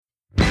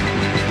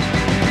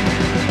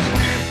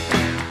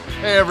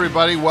Hey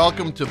everybody,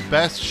 welcome to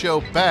Best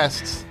Show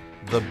Bests,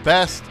 the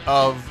best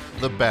of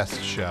the best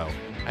show.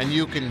 And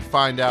you can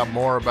find out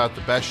more about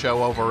the best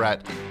show over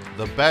at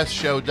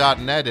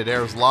thebestshow.net. It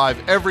airs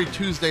live every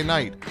Tuesday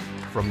night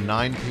from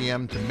 9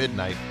 p.m. to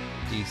midnight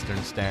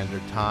Eastern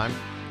Standard Time.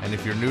 And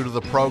if you're new to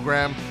the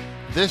program,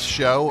 this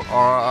show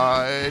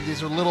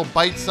these are little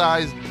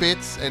bite-sized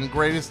bits and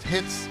greatest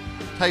hits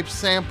type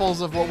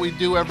samples of what we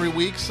do every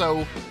week.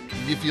 So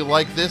if you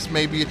like this,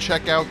 maybe you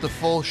check out the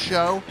full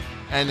show.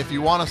 And if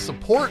you want to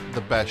support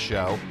the best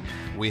show,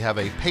 we have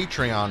a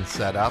Patreon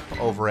set up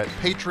over at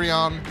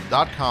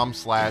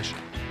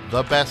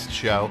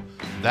patreon.com/thebestshow.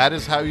 That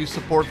is how you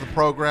support the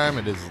program.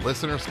 It is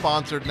listener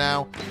sponsored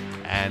now,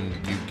 and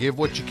you give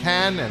what you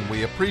can, and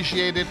we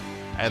appreciate it.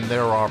 And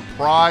there are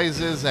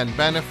prizes and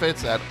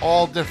benefits at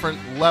all different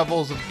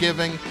levels of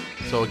giving.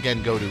 So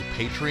again, go to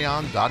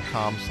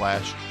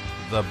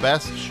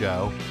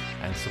patreon.com/thebestshow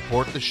and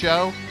support the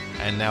show.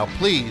 And now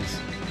please,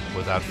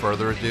 without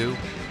further ado,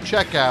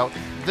 check out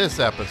this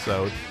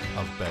episode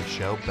of Best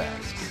Show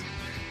Bests.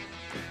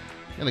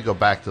 I'm going to go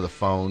back to the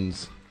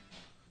phones,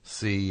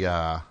 see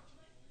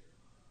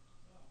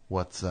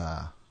what's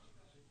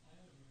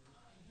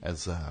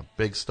as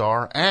Big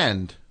Star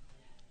and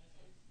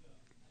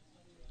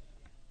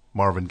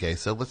Marvin Gaye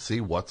said, let's see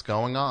what's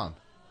going on.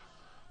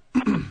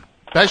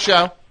 Best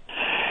Show.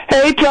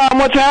 Hey, Tom,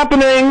 what's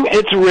happening?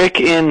 It's Rick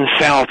in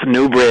South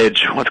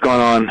Newbridge. What's going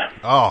on?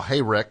 Oh,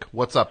 hey, Rick.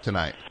 What's up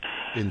tonight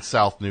in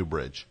South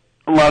Newbridge?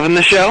 Loving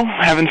the show,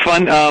 having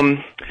fun.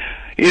 I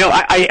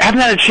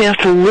haven't had a chance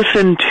to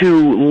listen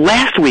to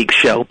last week's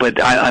show,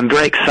 but I'm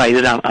very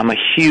excited. I'm a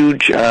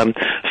huge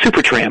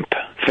Supertramp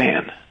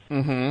fan.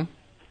 Mm-hmm.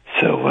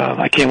 So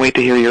I can't wait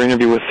to hear your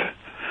interview with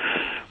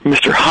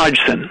Mr.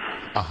 Hodgson.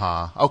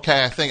 Uh-huh.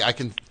 Okay, I think I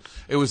can.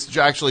 It was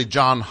actually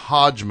John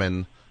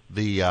Hodgman,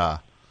 the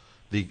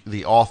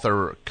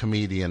author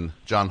comedian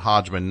John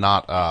Hodgman,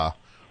 not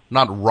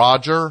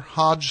Roger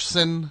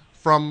Hodgson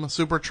from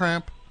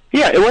Supertramp.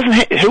 Yeah, it wasn't.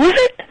 Who was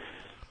it?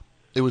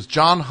 It was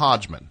John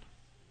Hodgman.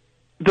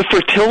 The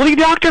fertility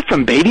doctor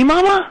from Baby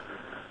Mama?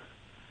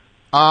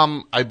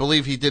 I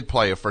believe he did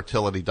play a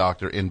fertility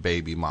doctor in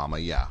Baby Mama,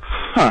 yeah.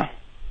 Huh.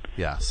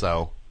 Yeah,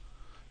 so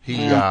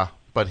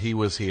but he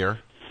was here,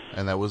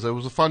 and it was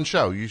a fun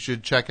show. You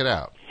should check it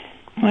out.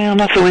 Well, I'm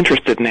not so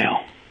interested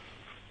now.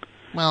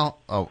 Well,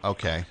 oh,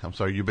 okay. I'm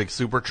sorry, you a big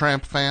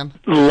Supertramp fan?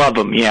 Love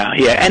them, yeah.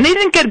 And they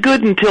didn't get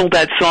good until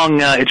that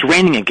song, It's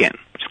Raining Again.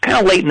 It's kind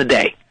of late in the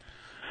day.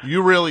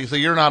 So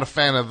you're not a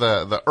fan of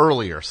the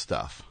earlier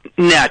stuff?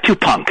 Nah, too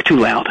punk, too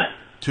loud.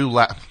 Too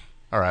loud.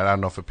 All right, I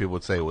don't know if people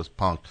would say it was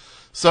punk.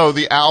 So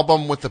the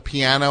album with the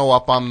piano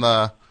up on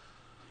the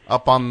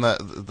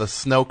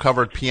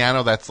snow-covered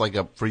piano, that's like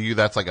for you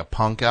that's like a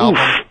punk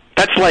album? Oof,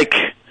 that's like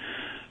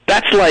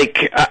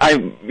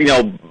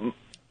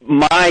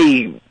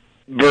my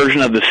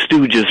version of the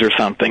Stooges or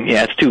something.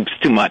 Yeah, it's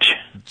too much.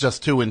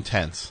 Just too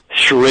intense.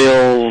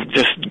 Shrill,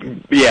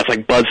 it's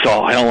like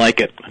buzzsaw. I don't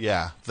like it.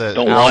 Yeah.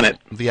 Want it.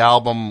 The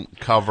album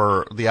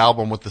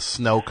with the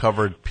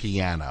snow-covered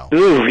piano.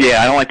 Ooh,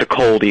 yeah, I don't like the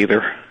cold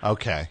either.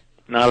 Okay.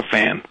 Not a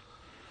fan.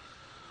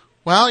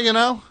 Well,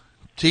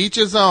 to each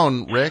his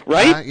own, Rick.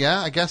 Right? Yeah,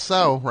 I guess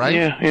so, right?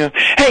 Yeah.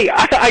 Hey,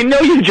 I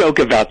know you joke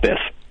about this.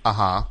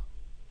 Uh-huh.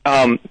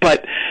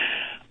 But,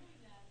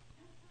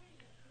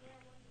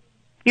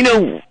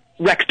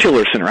 Rex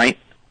Tillerson, right?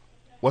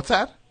 What's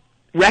that?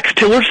 Rex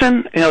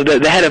Tillerson,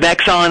 the head of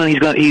Exxon, and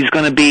he's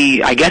going to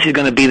be, I guess he's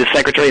going to be the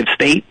Secretary of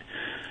State.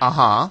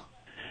 Uh-huh.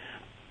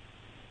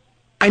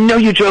 I know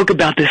you joke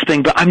about this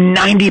thing, but I'm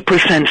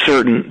 90%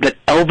 certain that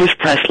Elvis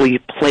Presley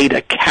played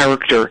a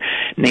character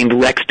named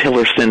Rex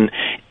Tillerson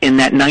in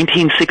that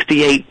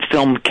 1968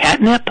 film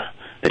Catnip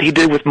that he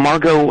did with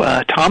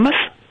Marlo Thomas,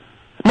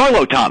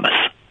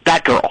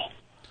 that girl.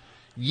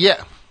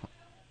 Yeah.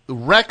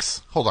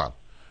 Hold on.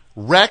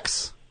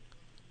 Rex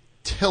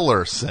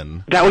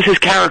Tillerson. That was his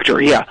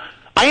character, yeah.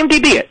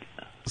 IMDb it.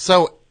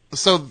 So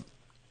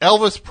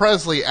Elvis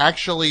Presley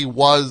actually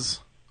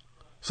was...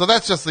 So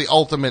that's just the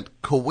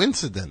ultimate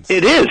coincidence.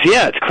 It is,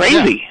 yeah. It's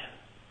crazy. Yeah.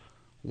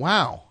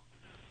 Wow.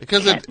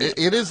 Because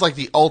it is like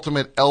the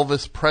ultimate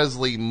Elvis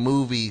Presley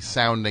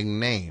movie-sounding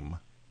name.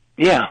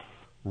 Yeah.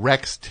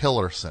 Rex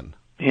Tillerson.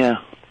 Yeah.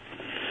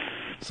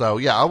 So,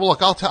 yeah,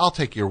 look, I'll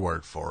take your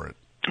word for it.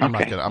 I'm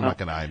okay. not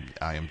gonna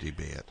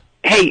IMDb it.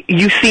 Hey,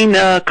 you seen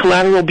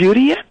Collateral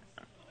Beauty yet?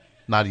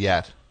 Not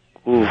yet.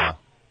 Ooh.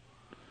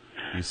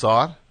 You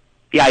saw it?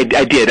 Yeah, I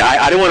did.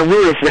 I don't want to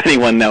ruin it for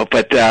anyone, though,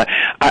 but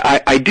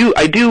I do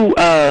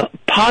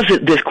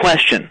posit this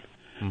question.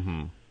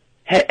 Mm-hmm.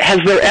 Has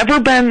there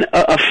ever been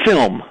a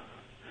film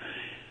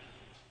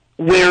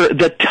where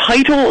the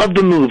title of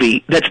the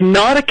movie, that's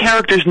not a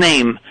character's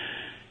name,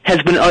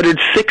 has been uttered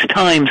 6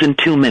 times in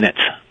 2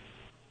 minutes?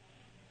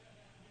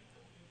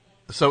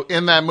 So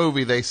in that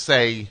movie, they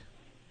say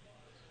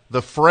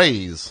the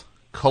phrase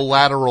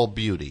 "collateral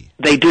beauty."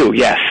 They do,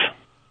 yes.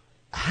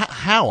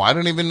 How? I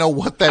don't even know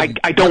what that...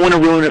 I don't want to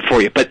ruin it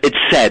for you, but it's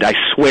said, I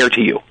swear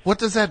to you. What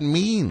does that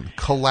mean?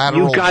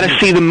 Collateral... You got to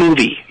see the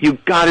movie. You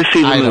got to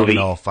see the movie. I don't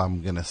know if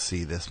I'm going to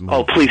see this movie.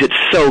 Oh, please, it's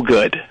so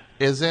good.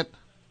 Is it?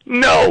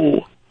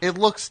 No. It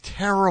looks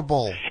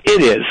terrible.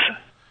 It is.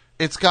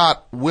 It's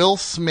got Will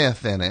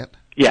Smith in it.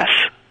 Yes.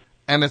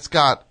 And it's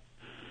got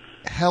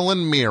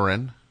Helen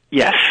Mirren.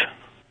 Yes.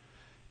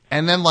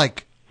 And then,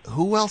 like,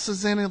 who else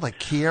is in it? Like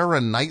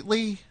Keira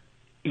Knightley?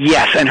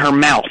 Yes, and her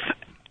mouth.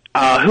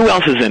 Who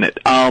else is in it?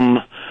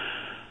 Edward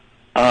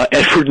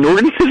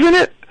Norton is in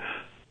it?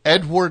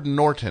 Edward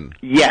Norton.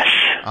 Yes.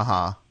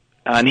 Uh-huh.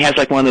 And he has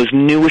like one of those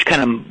newish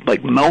kind of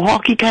like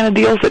mohawky kind of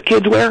deals that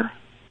kids wear.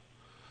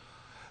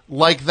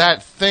 Like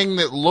that thing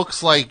that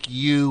looks like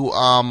you,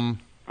 I'm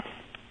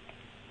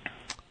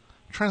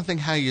trying to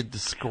think how you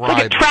describe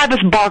like a Travis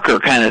Barker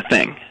kind of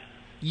thing.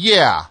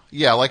 Yeah,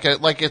 like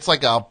it's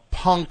like a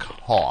punk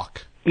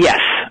hawk. Yes,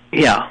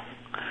 yeah.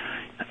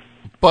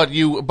 But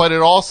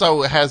it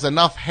also has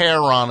enough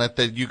hair on it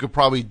that you could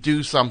probably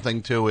do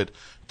something to it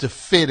to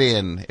fit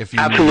in if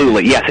you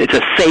Absolutely, yes. It's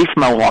a safe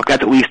mohawk.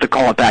 That's what we used to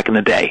call it back in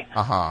the day.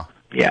 Uh-huh.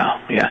 Yeah.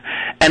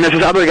 And there's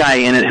this other guy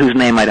in it whose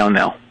name I don't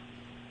know.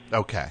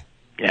 Okay.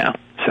 Yeah,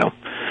 so...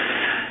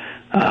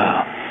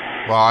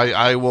 well,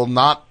 I will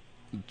not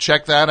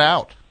check that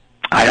out.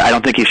 I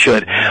don't think you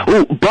should.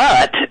 Ooh,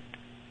 but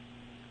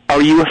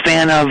are you a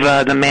fan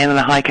of The Man in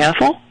the High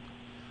Castle?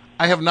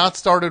 I have not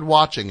started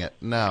watching it,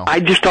 no. I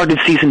just started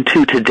season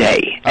 2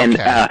 today. Okay. And,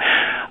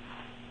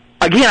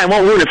 again, I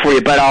won't ruin it for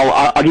you, but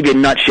I'll give you a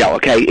nutshell,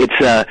 okay?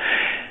 It's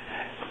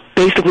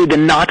basically the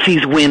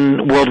Nazis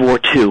win World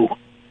War II,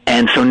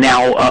 and so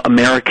now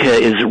America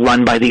is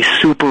run by these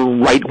super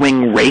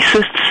right-wing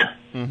racists.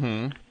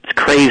 Mm-hmm. It's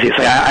crazy. It's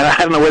like, I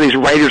don't know where these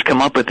writers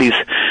come up with these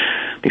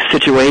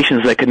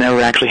situations that could never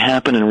actually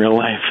happen in real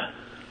life.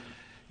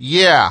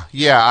 Yeah.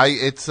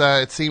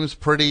 It seems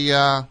pretty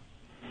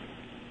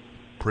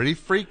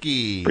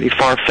freaky. Pretty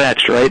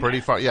far-fetched, right?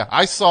 Pretty far. Yeah,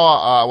 I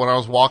saw when I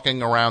was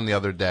walking around the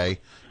other day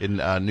in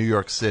New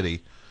York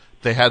City,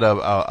 they had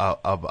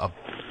a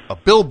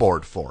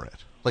billboard for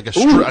it, like a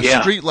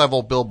street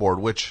level billboard,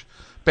 which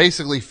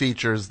basically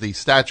features the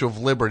Statue of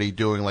Liberty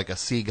doing like a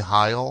Sieg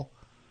Heil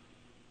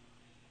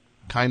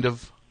kind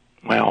of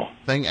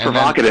thing.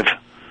 Provocative.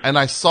 And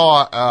I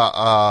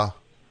saw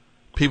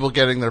people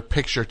getting their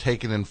picture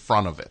taken in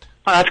front of it.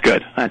 Oh, that's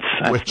good. That's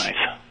nice.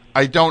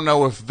 I don't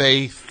know if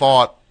they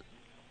thought...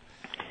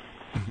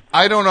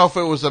 I don't know if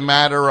it was a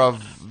matter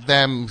of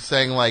them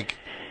saying, like,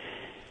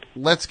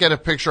 let's get a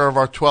picture of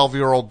our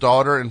 12-year-old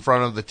daughter in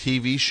front of the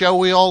TV show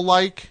we all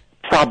like.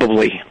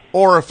 Probably.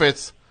 Or if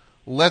it's,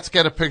 let's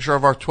get a picture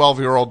of our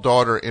 12-year-old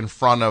daughter in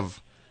front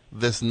of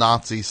this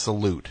Nazi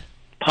salute.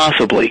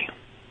 Possibly.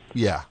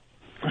 Yeah.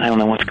 I don't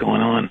know what's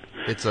going on.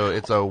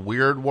 It's a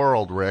weird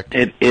world, Rick.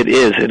 It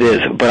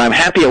is. But I'm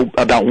happy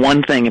about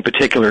one thing in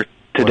particular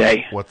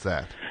today. What's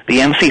that? The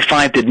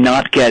MC5 did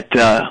not get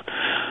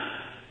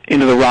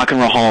into the Rock and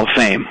Roll Hall of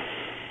Fame.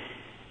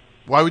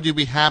 Why would you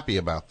be happy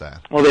about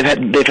that? Well,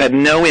 they've had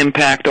no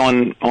impact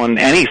on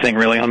anything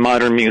really, on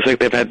modern music.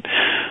 They've had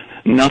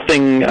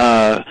nothing.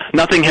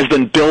 Nothing has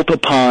been built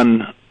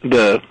upon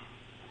the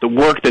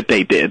work that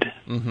they did.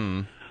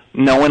 Mm-hmm.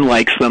 No one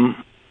likes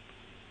them,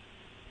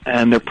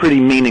 and they're pretty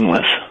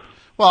meaningless.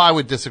 Well, I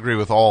would disagree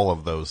with all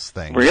of those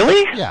things.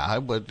 Really? Yeah, I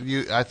would.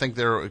 I think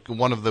they're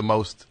one of the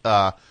most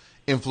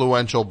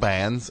influential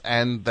bands,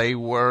 and they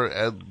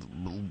were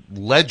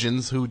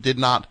legends who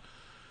didn't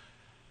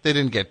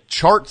get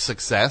chart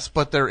success,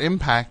 but their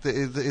impact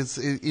is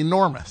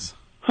enormous.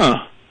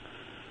 Huh.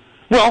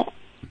 Well,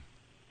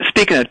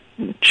 speaking of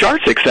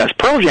chart success,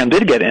 Pearl Jam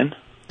did get in.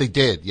 They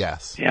did,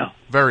 yes. Yeah.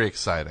 Very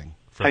exciting.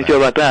 How do you feel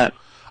about that?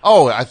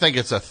 Oh, I think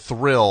it's a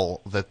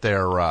thrill that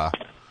they're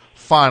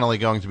finally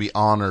going to be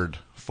honored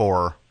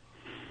for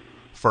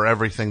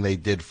everything they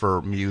did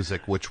for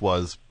music, which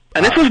was...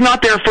 And this was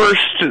not their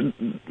first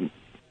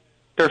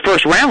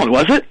round,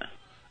 was it?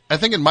 I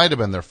think it might have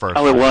been their first.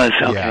 Oh, it was?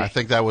 Okay. Yeah, I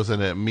think that was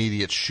an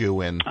immediate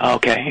shoe-in.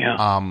 Okay,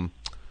 yeah.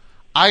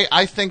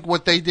 I think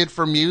what they did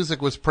for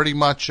music was pretty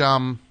much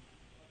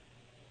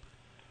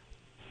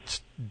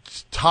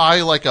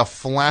tie like a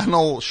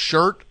flannel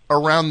shirt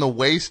around the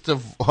waist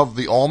of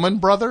the Allman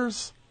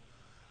Brothers.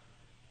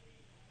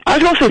 I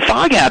was going to say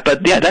Foghat,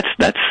 but yeah, that's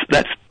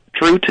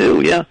true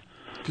too. Yeah,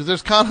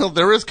 because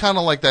there is kind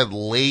of like that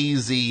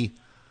lazy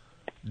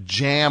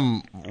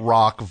jam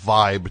rock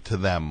vibe to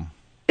them.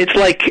 It's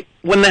like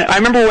I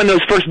remember when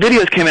those first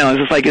videos came out. I was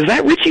just like, is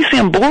that Richie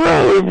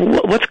Sambora?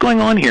 Or what's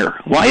going on here?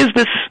 Why is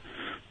this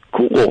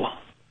cool?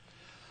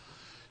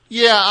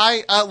 Yeah,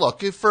 I look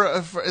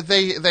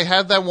they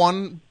had that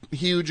one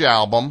huge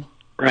album,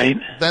 right?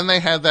 Then they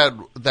had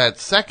that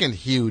second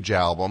huge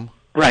album.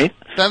 Right.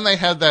 Then they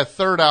had that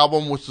third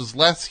album, which was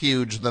less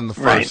huge than the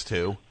first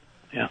two.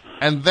 Yeah.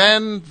 And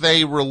then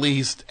they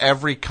released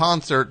every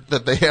concert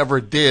that they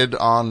ever did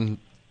on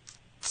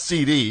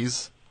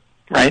CDs.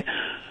 Right.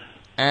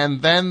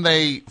 And then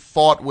they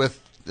fought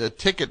with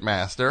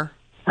Ticketmaster.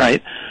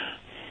 Right.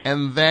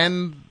 And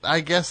then I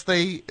guess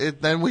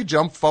then we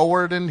jump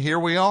forward, and here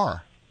we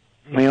are.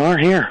 We are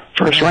here,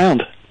 first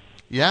round.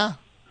 Yeah,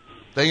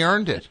 they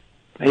earned it.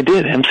 They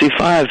did.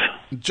 MC5.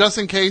 Just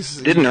in case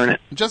didn't earn it.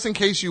 Just in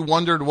case you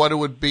wondered what it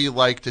would be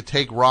like to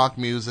take rock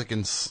music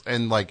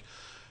and like,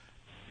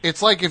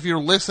 it's like if you're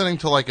listening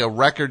to like a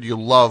record you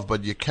love,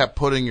 but you kept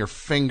putting your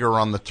finger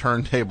on the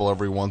turntable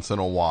every once in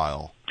a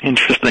while.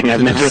 Interesting.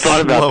 I've never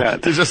thought about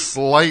that. To just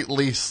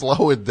slightly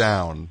slow it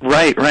down.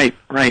 Right.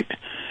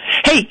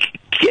 Hey,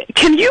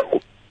 can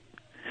you?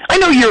 I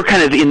know you're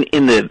kind of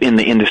in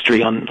the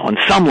industry on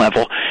some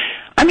level.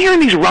 I'm hearing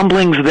these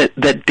rumblings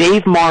that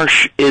Dave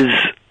Marsh is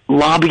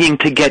lobbying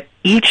to get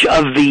each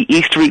of the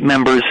E Street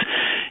members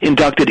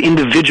inducted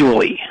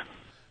individually.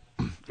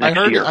 I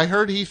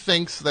heard he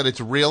thinks that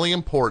it's really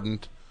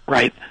important,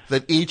 right,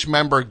 that each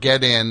member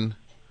get in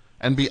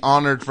and be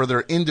honored for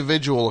their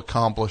individual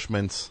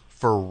accomplishments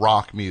for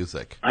rock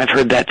music. I've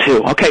heard that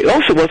too. Okay.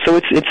 Also, so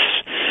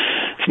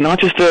it's not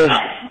just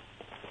a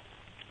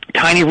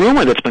tiny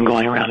rumor that's been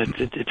going around.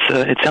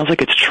 It sounds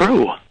like it's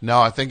true.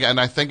 No, I think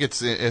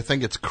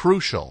it's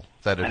crucial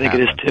that it happens. I think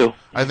it is too.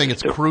 I think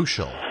it's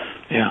crucial.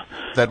 Yeah.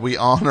 That we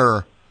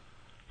honor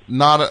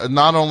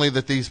not only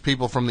that these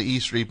people from the E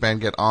Street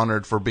Band get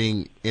honored for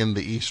being in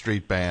the E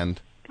Street Band,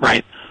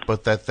 right,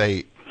 but that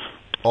they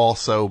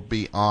also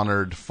be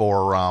honored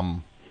for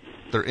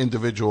their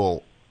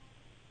individual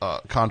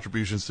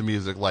contributions to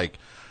music. Like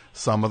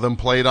some of them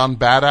played on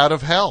 "Bat Out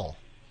of Hell."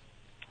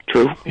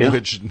 True. Yeah.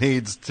 Which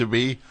needs to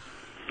be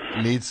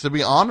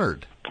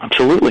honored.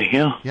 Absolutely,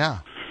 yeah. Yeah.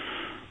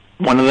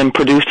 One of them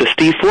produced a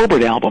Steve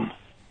Forbert album.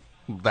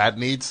 That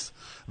needs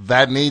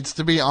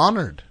to be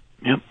honored.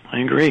 Yep, I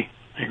agree.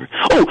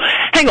 Oh,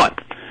 hang on.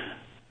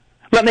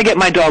 Let me get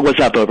my dog What's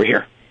Up over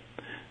here.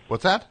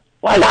 What's that?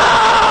 What's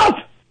up?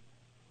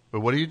 But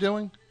what are you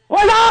doing?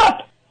 What's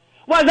up?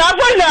 What's up,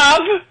 what's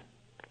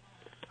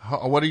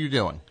up? What are you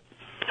doing?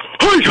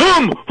 Hi,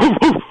 Tom!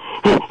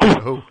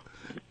 Who?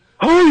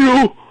 How are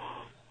you?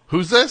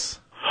 Who's this?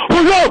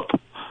 What's up?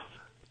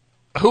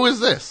 Who is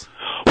this?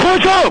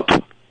 What's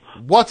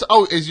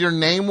up? Is your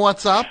name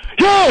What's Up?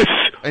 Yes!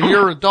 And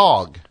you're a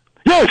dog?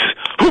 Yes!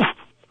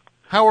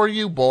 How are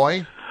you,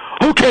 boy?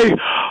 Okay.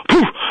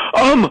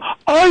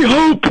 I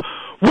hope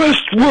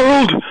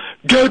Westworld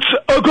gets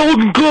a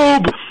Golden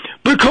Globe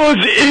because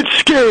it's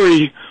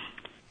scary.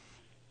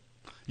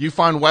 You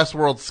find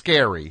Westworld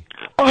scary?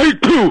 I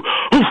do.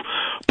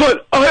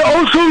 But I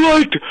also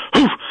liked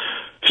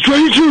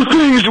Stranger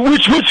Things,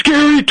 which was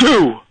scary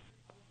too.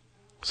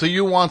 So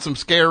you want some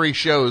scary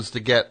shows to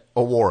get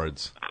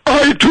awards?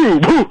 I do.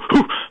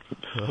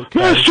 Okay.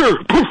 Master,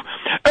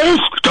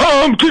 ask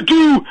Tom to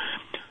do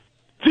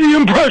the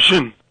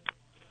impression.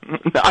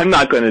 I'm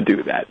not going to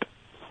do that.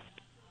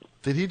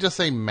 Did he just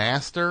say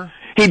master?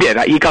 He did.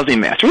 He calls me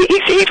master.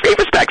 He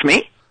respects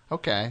me.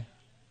 Okay.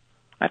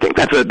 I think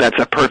that's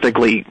a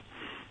perfectly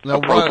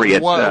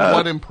appropriate.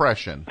 What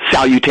impression?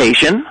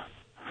 Salutation.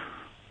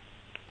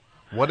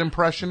 What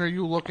impression are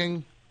you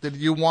looking? Did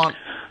you want?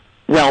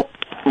 Well,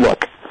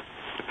 look.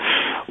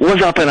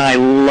 What's Up and I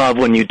love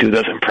when you do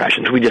those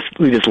impressions. We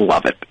just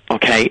love it.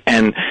 Okay,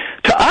 and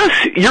to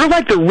us, you're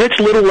like the Rich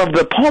Little of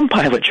the Palm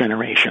Pilot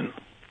generation.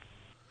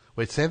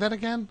 Wait, say that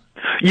again?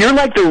 You're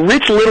like the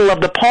Rich Little of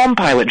the Palm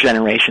Pilot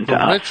generation to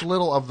us. The Rich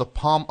Little of the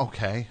Palm...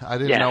 Okay, I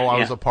didn't know I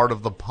was a part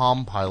of the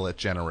Palm Pilot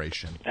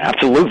generation.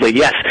 Absolutely,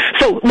 yes.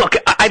 So, look,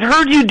 I've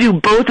heard you do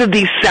both of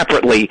these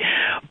separately,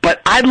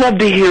 but I'd love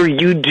to hear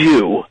you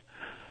do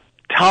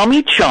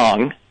Tommy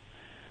Chong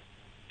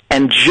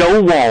and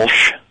Joe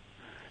Walsh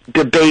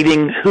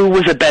debating who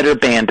was a better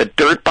band, the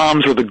Dirt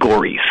Bombs or the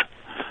Gories.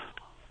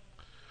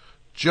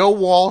 Joe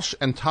Walsh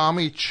and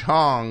Tommy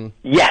Chong...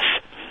 Yes.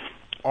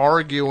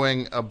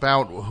 Arguing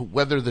about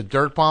whether the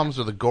Dirt Bombs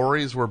or the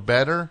Gories were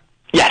better?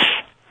 Yes.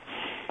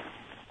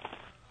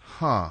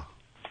 Huh.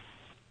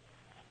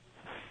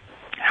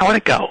 How would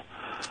it go?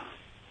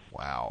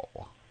 Wow.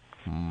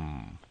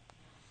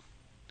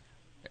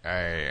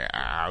 Hey,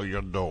 how you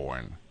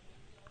doing?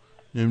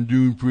 I'm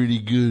doing pretty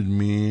good,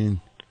 man.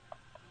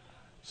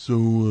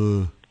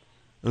 So,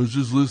 I was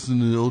just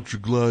listening to Ultra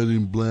Glide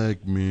in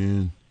Black,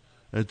 man.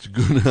 That's a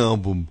good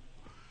album.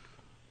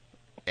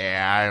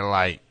 Yeah, I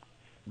like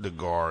the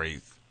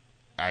Gories.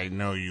 I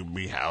know you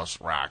be house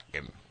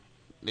rocking.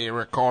 They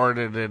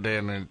recorded it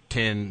in a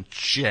tin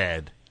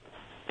shed.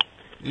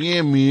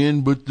 Yeah,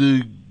 man, but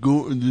the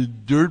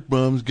Dirt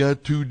Bombs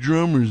got two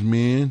drummers,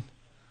 man.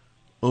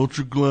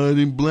 Ultra Glide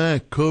in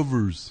Black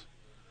covers.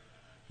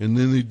 And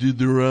then they did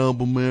their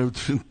album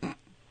after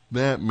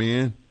that,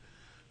 man.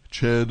 Which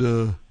had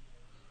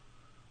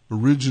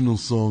original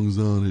songs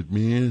on it,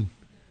 man.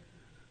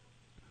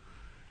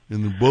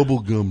 And the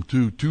bubblegum,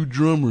 too. Two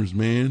drummers,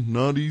 man.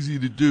 Not easy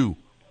to do.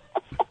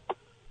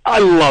 I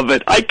love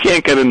it. I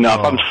can't get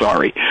enough. I'm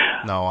sorry.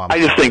 No, I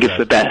just think it's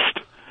the best.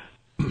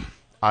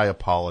 I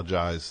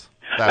apologize.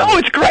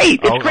 It's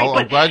great. It's great.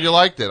 I'm glad you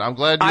liked it. I'm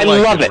glad you liked it.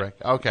 I love it. Rick.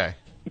 Okay.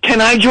 Can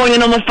I join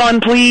in on the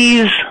fun,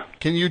 please?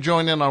 Can you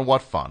join in on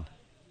what fun?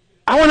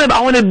 I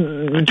want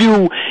to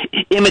do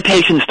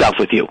imitation stuff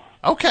with you.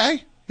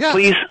 Okay. Yeah,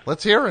 please?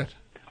 let's hear it.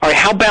 All right,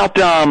 how about,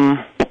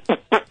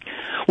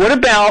 what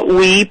about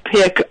we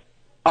pick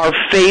our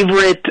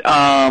favorite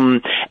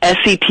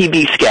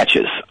SCTV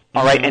sketches,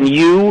 all right? And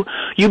you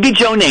be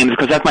Joe Names,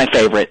 because that's my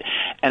favorite,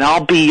 and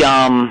I'll be,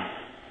 I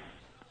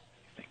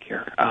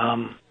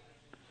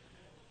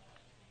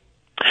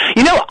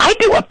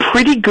do a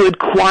pretty good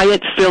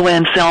quiet Phil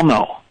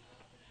Anselmo.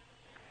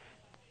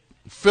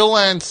 Phil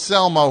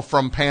Anselmo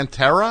from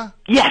Pantera?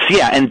 Yes,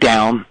 yeah, and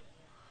Down.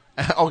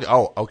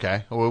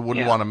 Okay. We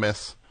wouldn't want to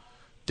miss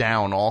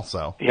Down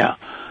also. Yeah.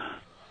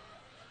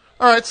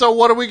 All right, so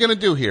what are we going to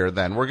do here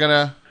then? We're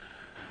going to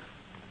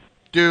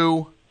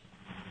do...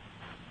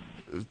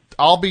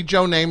 I'll be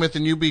Joe Namath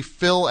and you be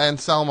Phil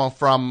Anselmo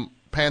from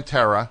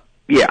Pantera.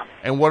 Yeah.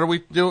 And what are we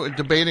doing?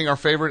 Debating our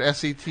favorite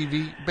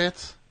SCTV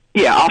bits?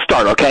 Yeah, I'll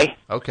start, okay?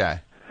 Okay.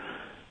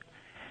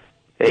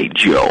 Hey,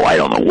 Joe, I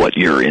don't know what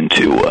you're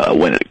into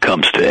when it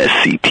comes to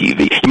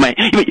SCTV. You might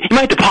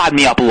have to pod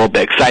me up a little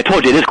bit, because I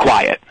told you it is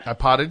quiet. I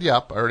potted you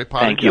up. I already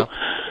potted you up.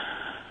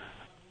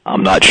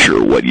 I'm not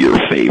sure what your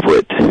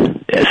favorite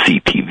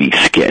SCTV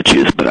sketch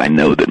is, but I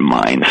know that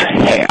mine's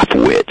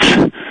Half-Wits.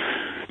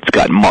 It's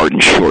got Martin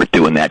Short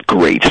doing that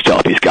great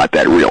stuff. He's got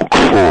that real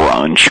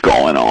crunch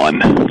going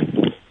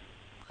on.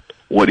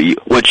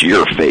 What's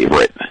your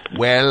favorite?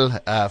 Well,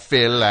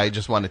 Phil, I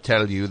just want to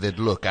tell you that,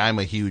 look, I'm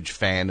a huge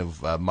fan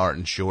of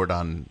Martin Short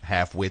on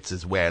Half-Wits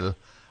as well.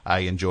 I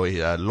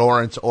enjoy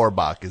Lawrence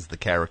Orbach is the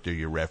character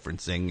you're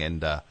referencing,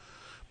 and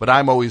but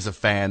I'm always a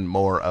fan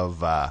more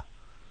of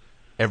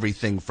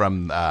everything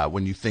from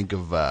when you think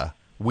of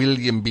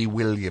William B.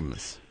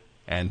 Williams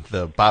and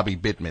the Bobby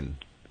Bittman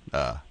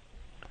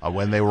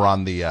when they were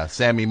on the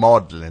Sammy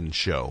Maudlin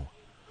show,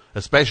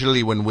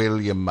 especially when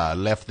William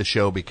left the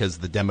show because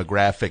the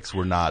demographics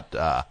were not...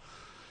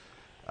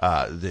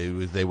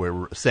 They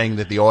were saying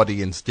that the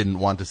audience didn't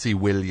want to see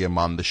William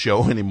on the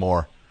show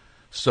anymore.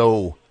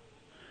 So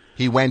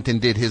he went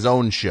and did his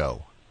own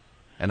show.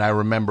 And I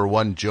remember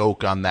one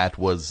joke on that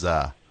was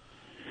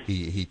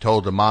he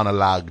told a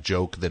monologue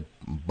joke that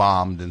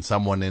bombed, and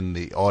someone in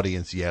the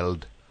audience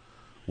yelled,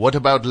 "What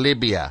about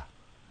Libya?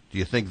 Do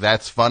you think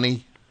that's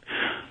funny?"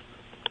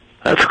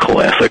 That's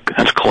classic.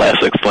 That's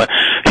classic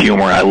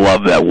humor. I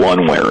love that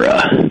one where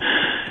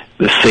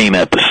the same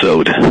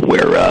episode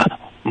where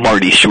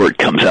Marty Short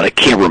comes out. I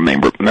can't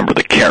remember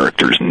the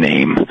character's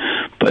name,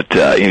 but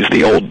he's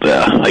the old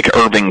like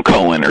Irving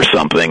Cohen or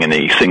something, and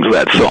he sings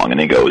that song, and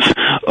he goes,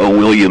 "Oh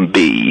William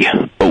B,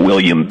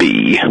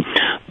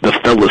 the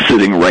fella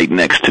sitting right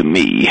next to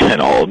me," and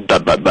all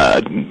that's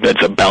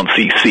a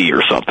bouncy C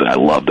or something. I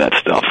love that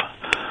stuff.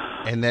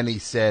 And then he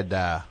said,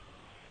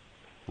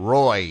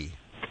 "Roy,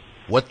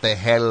 what the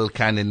hell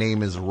kind of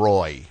name is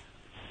Roy?"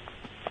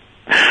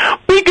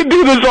 We could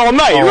do this all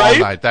night, right? All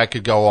night. That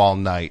could go all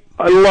night.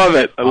 I love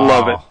it. I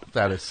love it.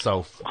 That is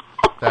so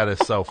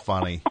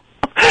funny.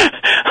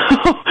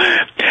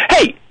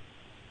 Hey,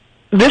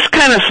 this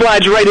kind of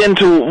slides right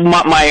into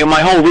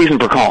my whole reason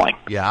for calling.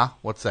 Yeah?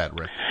 What's that,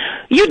 Rick?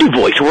 You do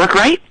voice work,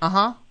 right?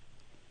 Uh-huh.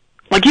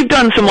 Like you've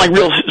done some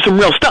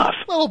real stuff.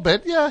 A little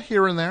bit, yeah,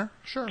 here and there.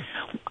 Sure.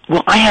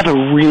 Well, I have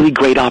a really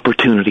great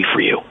opportunity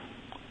for you.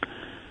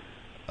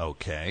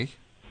 Okay.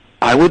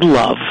 I would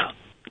love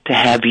to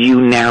have you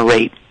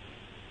narrate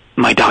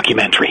my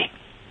documentary.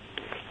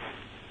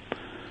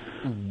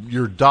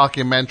 Your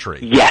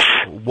documentary? Yes.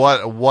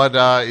 What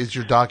is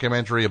your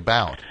documentary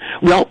about?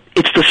 Well,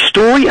 it's the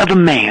story of a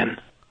man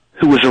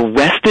who was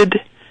arrested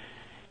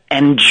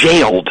and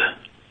jailed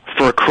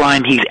for a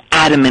crime he's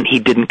adamant he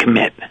didn't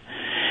commit.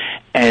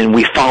 And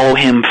we follow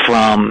him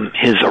from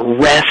his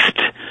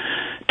arrest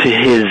to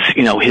his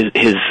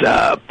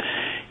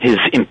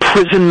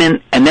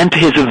imprisonment, and then to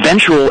his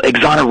eventual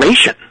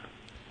exoneration.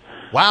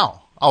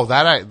 Wow. Oh,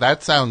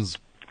 that sounds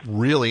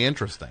really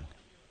interesting.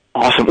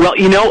 Awesome. Well,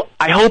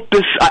 I hope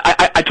this.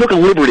 I took a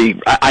liberty.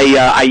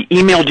 I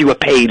emailed you a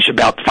page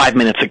about 5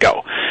 minutes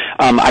ago.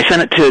 I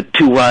sent it to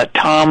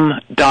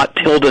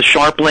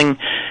tom.tilda.sharpling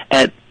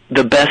at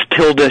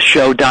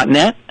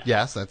thebesttildashow.net.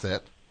 Yes, that's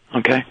it.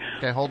 Okay.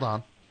 Okay, hold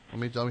on. Let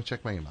me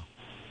check my email.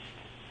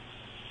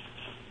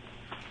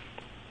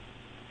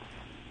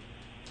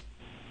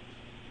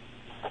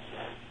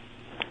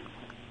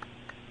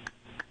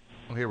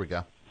 Oh, here we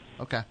go.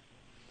 Okay.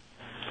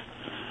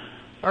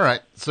 All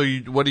right. So,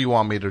 what do you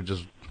want me to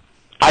just?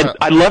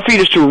 I'd love for you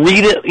just to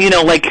read it.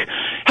 Like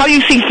how you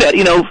see fit.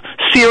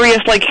 Serious,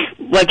 like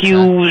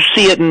you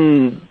see it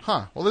in.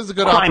 Well, this is a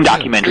good crime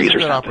documentaries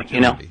or something.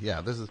 Yeah,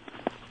 this is.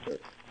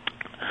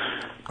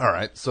 All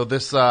right. So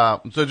this.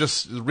 So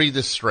just read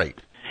this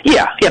straight.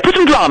 Yeah. Put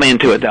some drama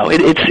into it, though.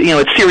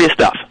 It's serious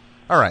stuff.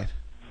 All right.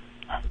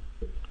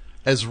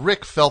 As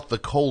Rick felt the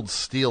cold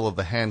steel of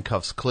the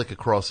handcuffs click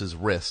across his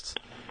wrists,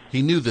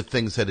 he knew that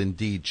things had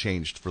indeed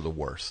changed for the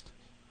worst.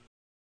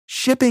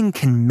 Shipping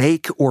can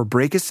make or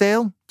break a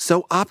sale,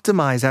 so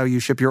optimize how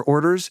you ship your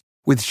orders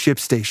with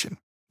ShipStation.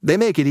 They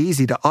make it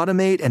easy to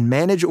automate and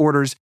manage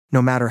orders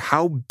no matter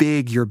how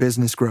big your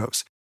business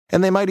grows.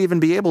 And they might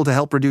even be able to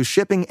help reduce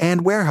shipping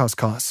and warehouse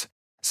costs.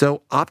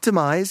 So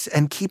optimize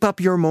and keep up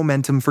your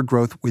momentum for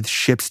growth with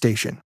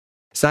ShipStation.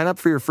 Sign up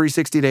for your free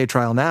 60-day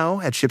trial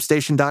now at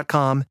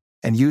ShipStation.com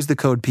and use the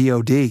code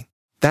POD.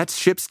 That's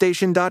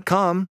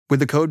ShipStation.com with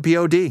the code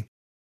POD.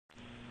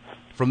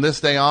 From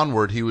this day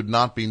onward, he would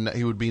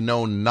be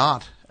known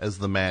not as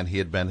the man he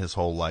had been his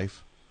whole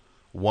life.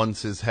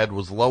 Once his head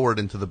was lowered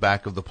into the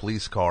back of the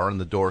police car and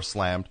the door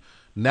slammed,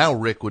 now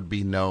Rick would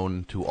be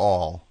known to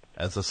all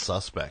as a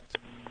suspect.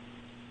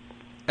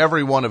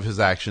 Every one of his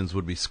actions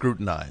would be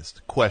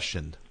scrutinized,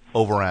 questioned,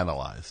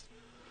 overanalyzed.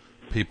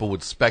 People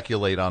would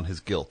speculate on his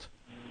guilt.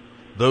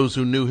 Those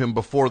who knew him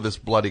before this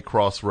bloody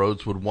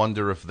crossroads would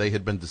wonder if they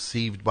had been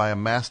deceived by a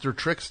master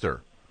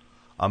trickster,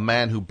 a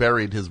man who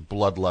buried his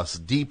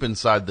bloodlust deep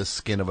inside the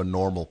skin of a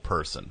normal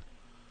person.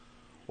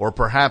 Or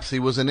perhaps he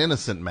was an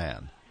innocent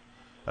man,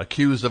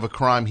 accused of a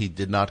crime he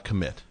did not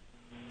commit.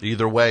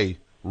 Either way,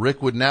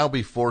 Rick would now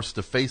be forced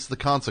to face the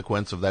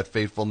consequence of that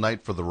fateful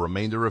night for the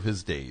remainder of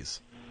his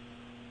days.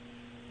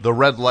 The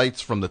red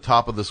lights from the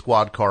top of the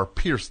squad car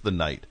pierced the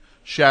night,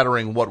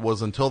 shattering what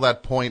was until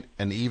that point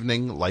an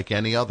evening like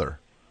any other.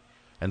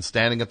 And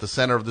standing at the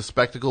center of the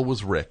spectacle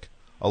was Rick,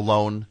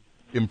 alone,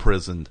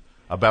 imprisoned,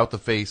 about to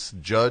face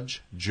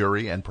judge,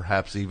 jury, and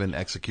perhaps even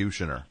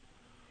executioner.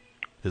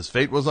 His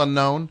fate was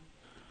unknown.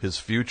 His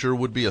future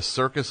would be a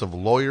circus of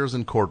lawyers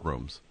and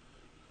courtrooms.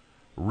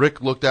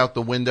 Rick looked out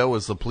the window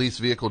as the police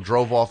vehicle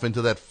drove off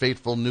into that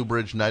fateful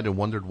Newbridge night and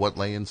wondered what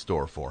lay in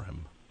store for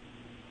him.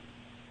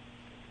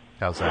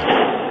 How's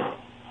that?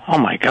 Oh,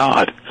 my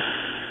God.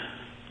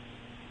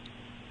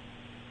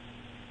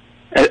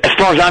 As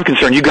far as I'm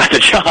concerned, you got the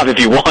job if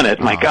you want it.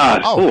 My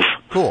God. Oh, oof.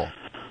 Cool.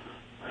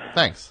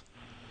 Thanks.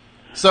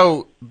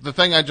 So, the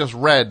thing I just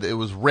read, it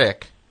was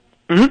Rick,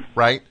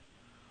 right?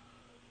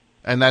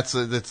 And I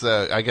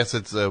guess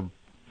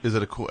is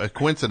it a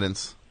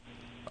coincidence?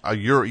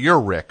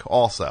 You're Rick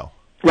also.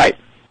 Right.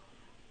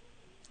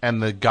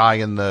 And the guy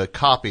in the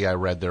copy I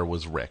read there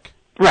was Rick.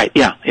 Right,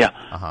 yeah.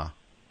 Uh-huh.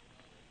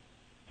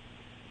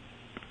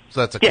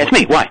 So that's it's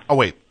me. Why? Oh,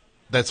 wait.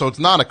 So it's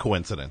not a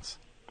coincidence.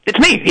 It's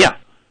me, yeah.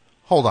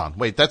 Hold on.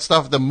 Wait, that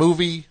stuff, the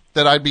movie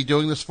that I'd be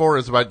doing this for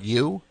is about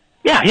you?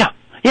 Yeah.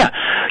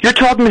 You're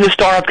talking to the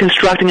star of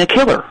Constructing a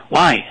Killer.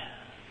 Why?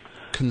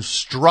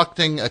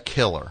 Constructing a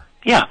Killer.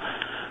 Yeah.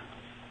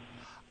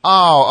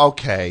 Oh,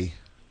 okay.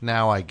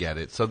 Now I get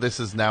it. So this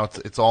is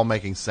it's all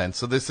making sense.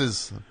 So this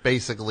is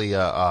basically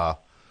a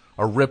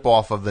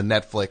rip-off of the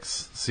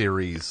Netflix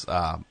series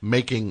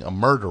Making a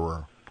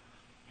Murderer,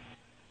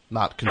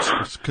 not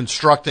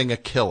Constructing a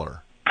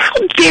Killer. How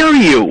dare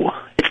you?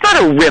 It's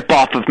not a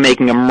rip-off of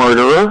Making a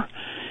Murderer.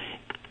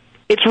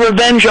 It's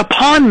revenge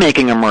upon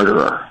making a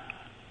murderer.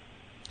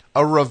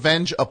 A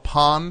revenge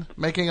upon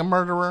making a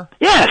murderer?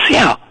 Yes,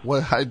 yeah.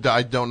 Well,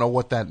 I don't know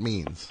what that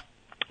means.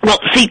 Well,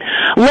 see,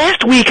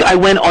 last week I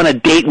went on a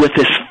date with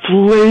this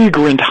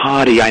flagrant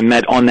hottie I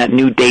met on that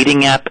new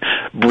dating app,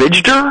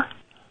 Bridger.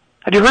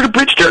 Have you heard of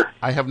Bridger?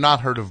 I have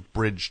not heard of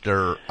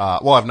Bridger.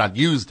 Well, I've not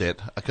used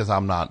it because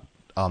I'm not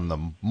on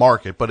the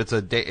market. But it's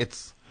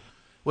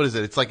what is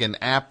it? It's like an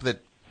app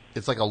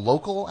it's like a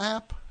local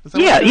app. Is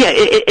that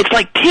it's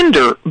like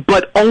Tinder,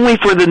 but only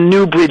for the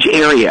Newbridge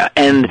area.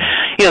 And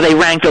they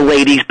rank the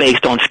ladies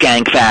based on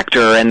skank factor,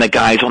 and the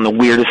guys on the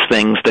weirdest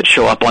things that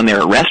show up on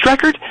their arrest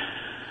record.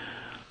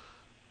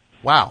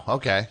 Wow.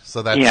 Okay.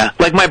 So that's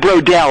like my bro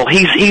Dell.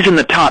 He's in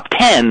the top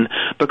 10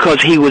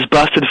 because he was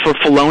busted for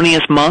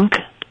felonious monk.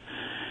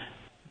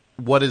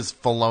 What is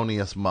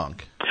felonious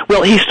monk?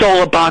 Well, he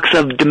stole a box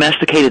of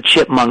domesticated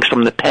chipmunks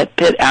from the pet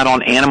pit out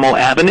on Animal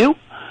Avenue.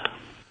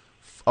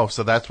 Oh,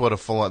 so that's what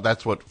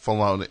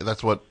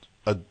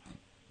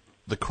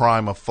the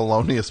crime of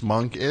felonious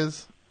monk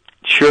is?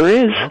 Sure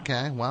is.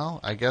 Okay.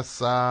 Well, I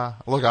guess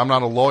look, I'm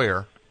not a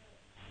lawyer,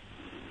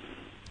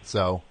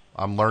 so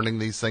I'm learning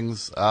these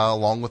things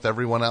along with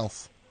everyone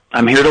else.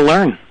 I'm here to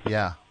learn.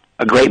 Yeah.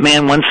 A great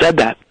man once said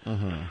that.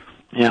 Mm-hmm.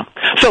 Yeah.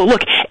 So,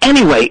 look,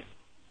 anyway,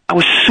 I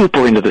was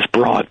super into this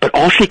broad, but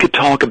all she could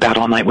talk about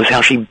all night was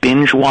how she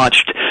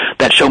binge-watched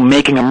that show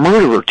Making a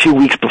Murderer 2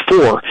 weeks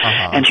before,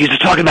 and she was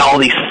talking about all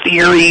these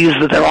theories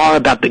that there are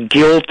about the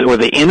guilt or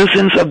the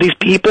innocence of these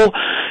people,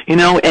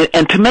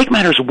 and to make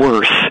matters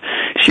worse,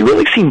 she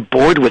really seemed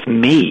bored with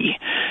me.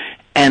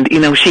 And,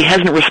 she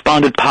hasn't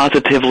responded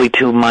positively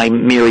to my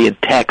myriad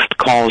text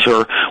calls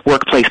or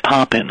workplace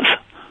pop-ins.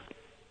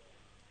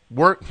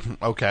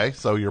 Okay,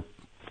 so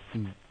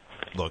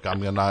look,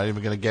 I'm not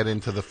even going to get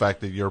into the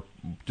fact that you're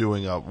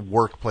doing a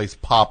workplace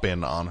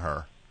pop-in on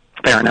her.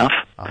 Fair enough.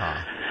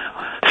 Uh-huh.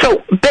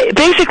 So,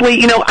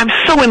 basically, I'm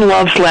so in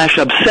love /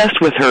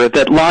 obsessed with her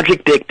that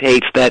logic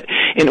dictates that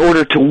in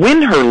order to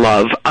win her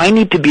love, I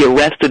need to be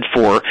arrested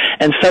for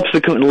and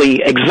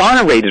subsequently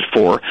exonerated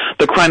for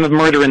the crime of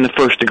murder in the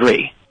first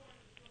degree.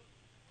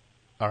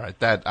 All right,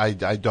 that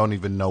I don't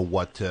even know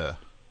what to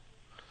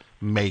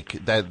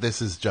make. That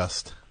this is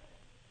just.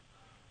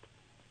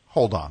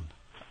 Hold on,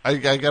 I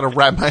got to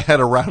wrap my head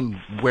around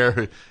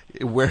where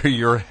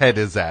your head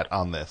is at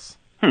on this.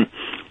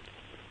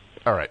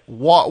 All right,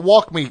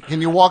 walk me.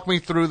 Can you walk me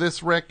through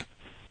this, Rick?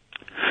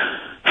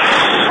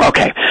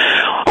 Okay.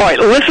 All right,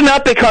 listen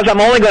up because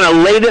I'm only going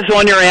to lay this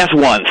on your ass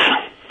once.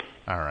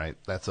 All right,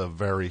 that's a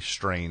very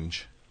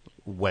strange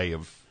way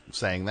of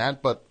saying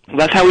that, but...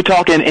 That's how we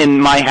talk in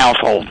my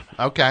household.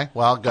 Okay,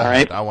 well, go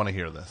ahead. Right. I want to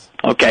hear this.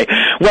 Okay.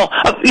 Well,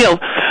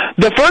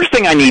 the first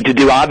thing I need to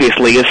do,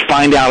 obviously, is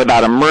find out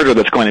about a murder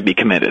that's going to be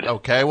committed.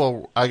 Okay,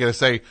 well, I got to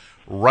say,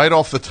 right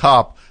off the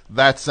top,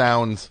 that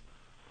sounds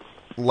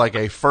like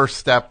a first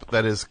step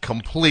that is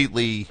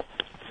completely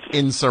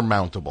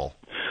insurmountable.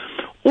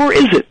 Or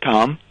is it,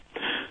 Tom?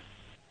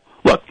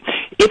 Look,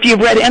 if you've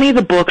read any of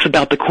the books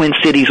about the Queen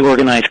Cities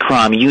organized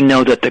crime, you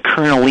know that the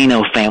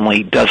Colonelino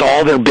family does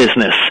all their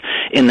business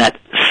in that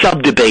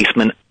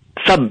sub-basement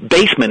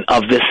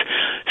of this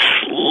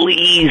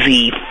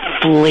sleazy,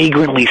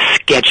 flagrantly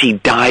sketchy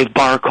dive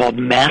bar called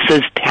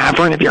Massa's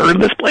Tavern. Have you heard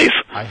of this place?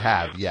 I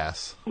have,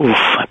 yes. Oof,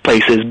 that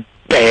place is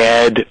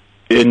bad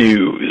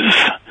news.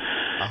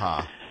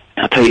 Uh-huh.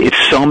 I'll tell you,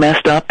 it's so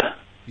messed up.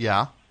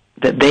 Yeah.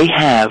 That they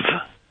have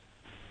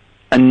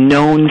a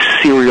known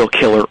serial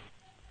killer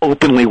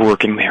openly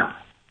working there.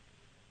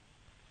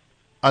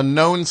 A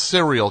known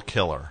serial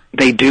killer?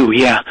 They do,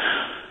 yeah.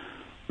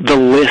 The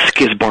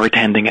Lisk is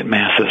bartending at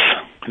Massa's.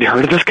 Have you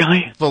heard of this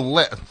guy?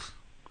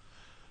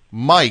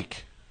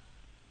 Mike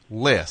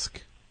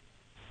Lisk.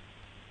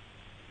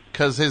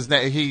 Because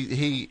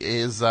he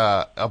is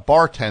a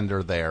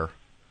bartender there.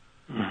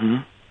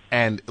 Mm-hmm.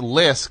 And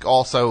Lisk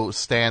also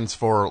stands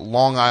for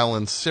Long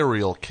Island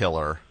Serial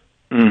Killer.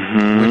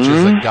 Mm-hmm. Which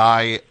is a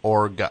guy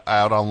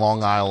out on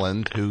Long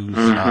Island who's...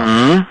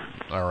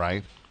 all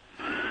right.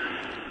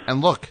 And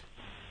look,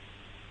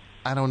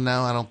 I don't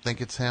know. I don't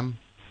think it's him.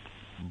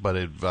 But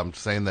I'm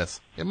saying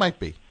this. It might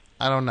be.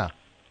 I don't know.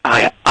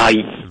 Yeah.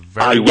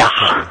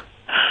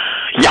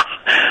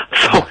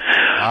 So,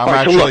 I'm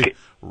actually...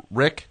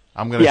 Rick,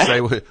 I'm going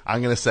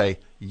to say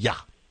yeah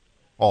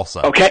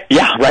also. Okay,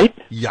 yeah, right?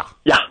 Yeah.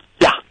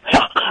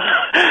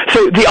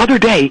 So the other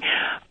day,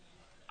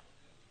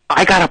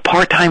 I got a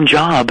part-time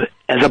job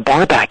as a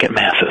barback at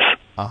Massa's.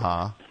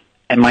 Uh-huh.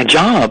 And my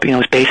job,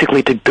 is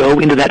basically to go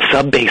into that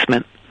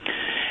sub-basement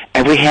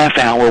every half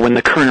hour when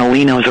the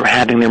Colonelinos are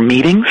having their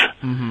meetings.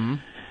 Mm-hmm.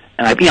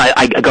 And I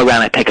go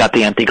around, I take out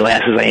the empty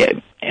glasses, I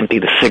empty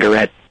the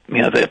cigarette,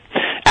 the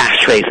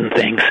ashtrays and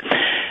things.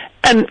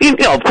 And,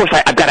 of course,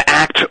 I've got to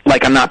act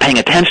like I'm not paying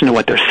attention to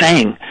what they're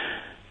saying.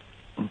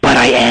 But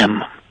I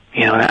am.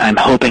 I'm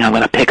hoping I'm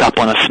going to pick up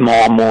on a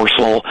small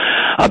morsel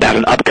about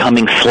an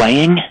upcoming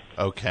slaying.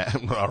 Okay,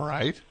 all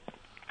right.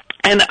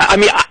 And,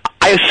 I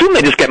assume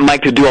they just get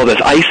Mike to do all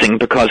this icing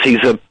because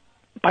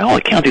by all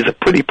accounts, he's a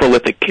pretty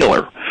prolific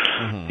killer.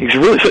 Mm-hmm. He's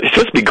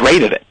supposed to be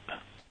great at it.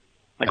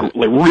 Like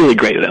really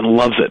great at it and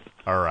loves it.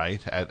 All right,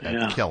 at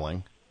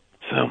killing.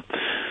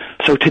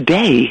 So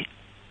today,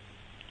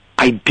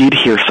 I did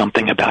hear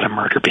something about a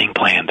murder being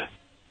planned.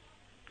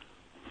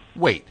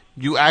 Wait,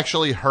 you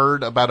actually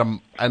heard about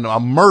a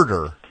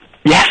murder?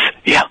 Yes,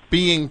 yeah.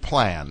 Being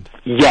planned?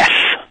 Yes.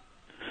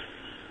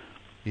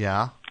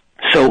 Yeah?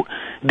 So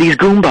these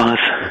Goombas,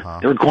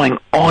 they're going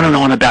on and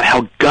on about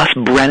how Gus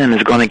Brennan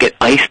is going to get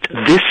iced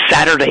this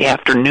Saturday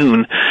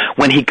afternoon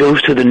when he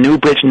goes to the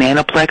Newbridge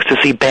Nanoplex to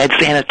see Bad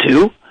Santa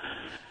 2.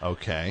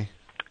 Okay.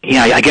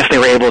 Yeah, I guess they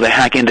were able to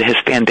hack into his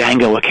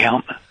Fandango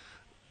account.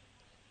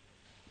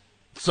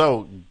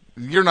 So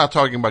you're not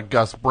talking about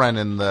Gus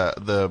Brennan,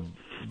 the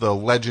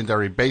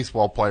legendary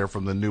baseball player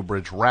from the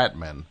Newbridge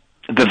Ratmen.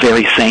 The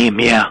very same,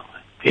 yeah.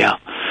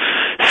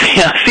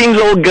 Seems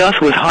old Gus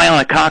was high on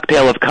a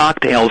cocktail of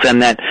cocktails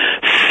and that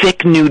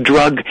sick new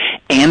drug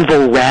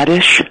Anvil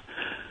Radish. Have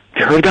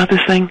you heard about this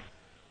thing?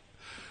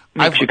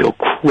 Makes you go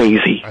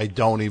crazy. I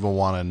don't even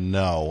want to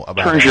know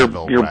about Turns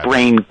Anvil your Radish.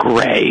 brain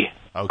gray.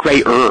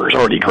 Okay. Grayer is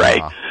already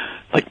gray.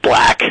 Like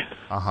black.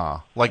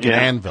 Like an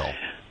anvil.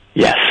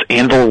 Yes,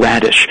 Anvil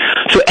Radish.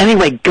 So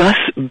anyway, Gus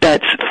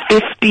bets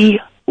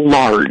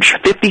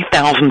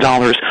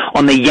 $50,000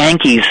 on the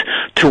Yankees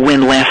to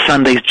win last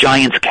Sunday's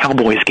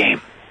Giants-Cowboys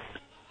game.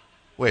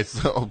 Wait,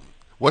 so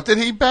what did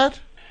he bet?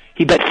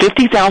 He bet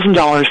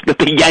 $50,000 that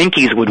the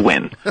Yankees would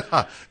win.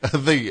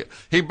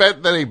 He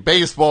bet that a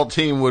baseball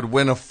team would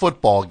win a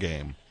football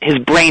game. His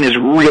brain is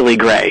really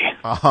gray.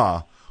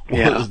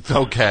 Yeah.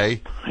 Okay.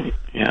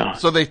 Yeah.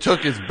 So they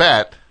took his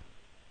bet.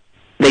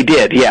 They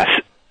did, yes.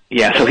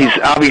 Yeah, so he's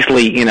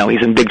obviously, he's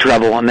in big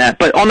trouble on that.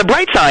 But on the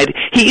bright side,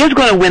 he is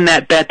going to win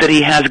that bet that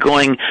he has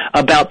going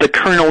about the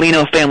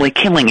Colonelino family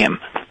killing him.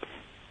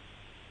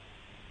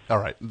 All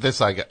right,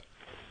 this I get.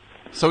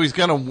 So he's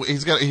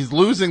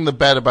losing the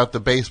bet about the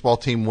baseball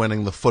team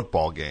winning the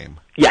football game.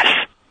 Yes.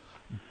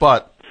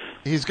 But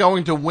he's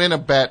going to win a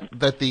bet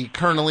that the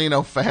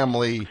Colonelino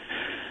family.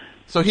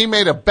 So he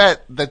made a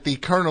bet that the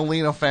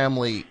Colonelino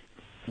family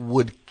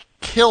would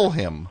kill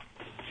him.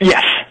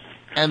 Yes.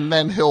 And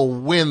then he'll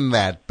win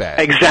that bet.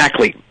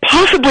 Exactly.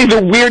 Possibly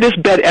the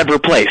weirdest bet ever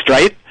placed,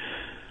 right?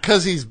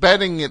 Because he's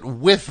betting it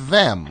with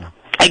them.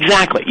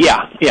 Exactly.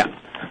 Yeah.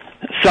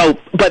 So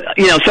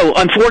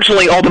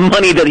unfortunately, all the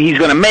money that he's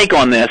going to make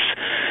on this,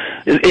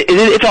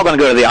 it's all going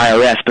to go to the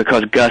IRS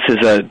because Gus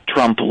is a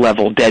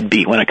Trump-level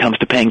deadbeat when it comes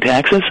to paying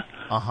taxes.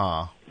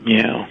 Yeah.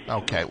 Yeah.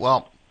 Okay,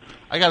 well,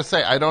 I got to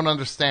say, I don't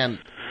understand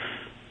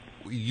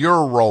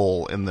your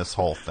role in this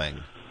whole thing.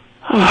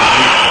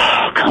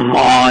 Come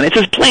on. It's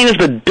as plain as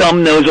the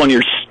dumb nose on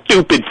your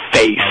stupid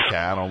face. Okay,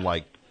 I don't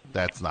like...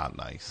 That's not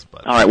nice,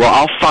 but... All right, well,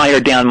 I'll fire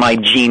down my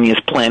genius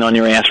plan on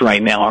your ass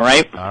right now, all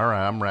right? All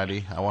right, I'm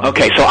ready.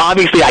 Okay, so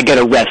obviously I get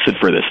arrested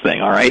for this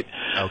thing, all right?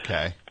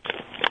 Okay.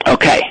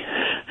 Okay.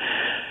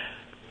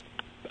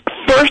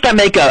 First, I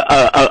make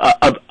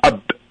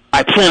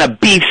I plant a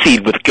beef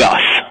seed with Gus.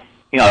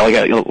 You know,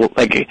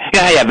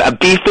 a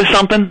beef with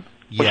something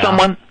with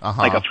someone.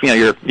 Uh-huh. Like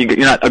you're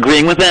not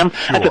agreeing with them.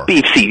 Sure. That's a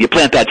beef seed. You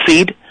plant that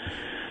seed.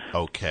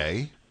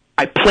 Okay.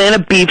 I plant a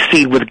beef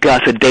seed with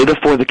Gus a day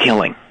before the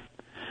killing.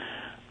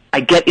 I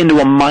get into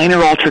a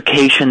minor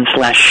altercation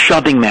 /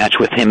 shoving match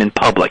with him in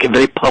public, a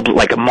very public,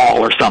 like a mall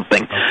or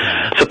something.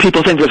 Okay. So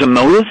people think there's a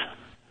motive.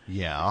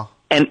 Yeah.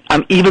 And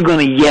I'm even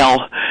going to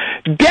yell,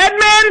 "Dead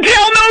man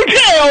tell no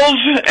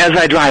tales," as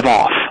I drive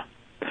off.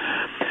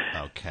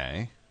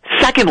 Okay.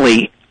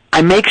 Secondly,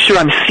 I make sure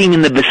I'm seen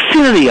in the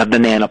vicinity of the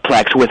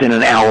Nanoplex within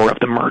an hour of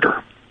the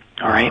murder.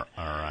 All right?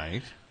 All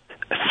right.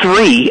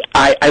 3,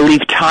 I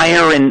leave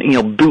tire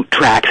and boot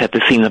tracks at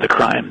the scene of the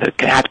crime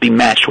that have to be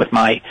matched with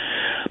my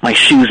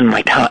shoes and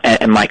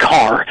my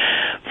car.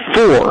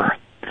 4,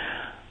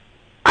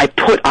 I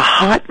put a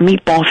hot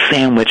meatball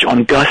sandwich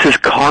on Gus's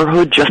car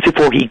hood just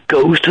before he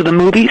goes to the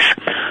movies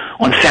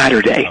on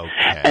Saturday.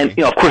 Okay. And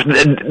of course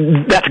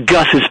that's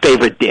Gus's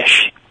favorite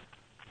dish.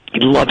 He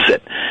loves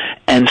it.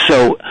 And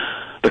so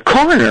the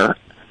coroner,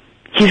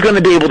 he's going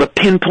to be able to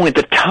pinpoint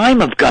the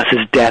time of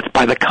Gus's death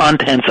by the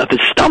contents of his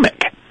stomach.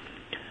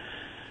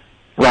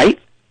 Right?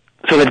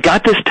 So they've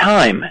got this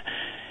time.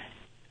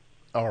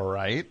 All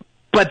right.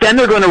 But then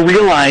they're going to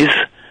realize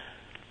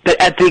that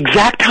at the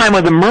exact time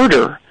of the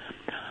murder,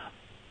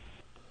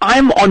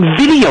 I'm on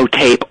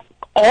videotape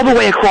all the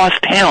way across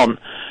town,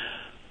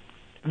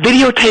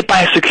 videotaped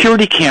by a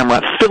security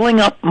camera, filling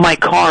up my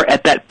car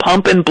at that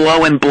Pump and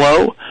Blow and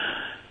Blow.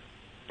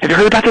 Have you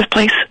heard about this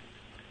place?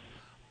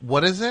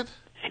 What is it?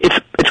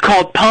 It's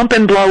called Pump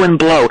and Blow and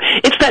Blow.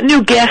 It's that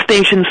new gas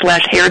station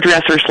 /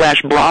 hairdresser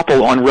 /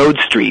 brothel on Road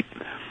Street.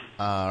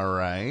 All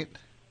right.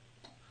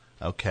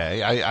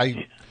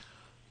 Okay.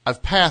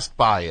 I've passed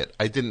by it.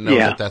 I didn't know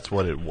that that's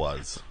what it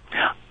was.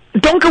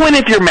 Don't go in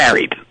if you're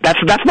married. That's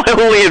my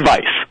only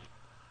advice.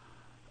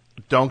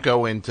 Don't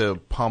go into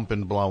Pump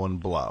and Blow and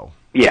Blow.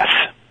 Yes.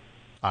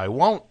 I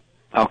won't.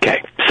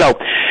 Okay. So,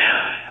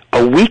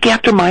 a week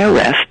after my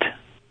arrest,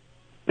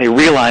 they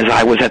realized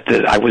I was at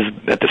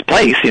this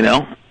place,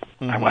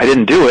 Mm-hmm. I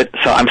didn't do it,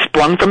 so I'm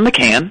sprung from the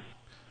can.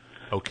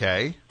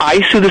 Okay.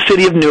 I sue the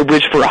city of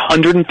Newbridge for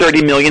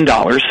 $130 million,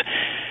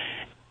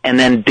 and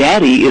then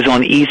Daddy is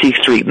on Easy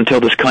Street until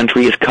this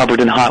country is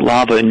covered in hot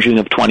lava in June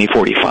of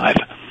 2045.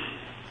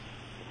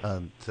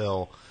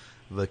 Until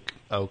the...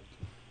 Oh,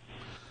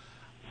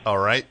 all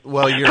right.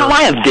 Well, Tom,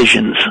 I have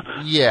visions.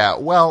 Yeah,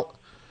 well,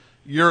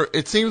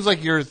 it seems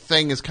like your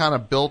thing is kind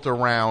of built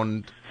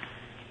around...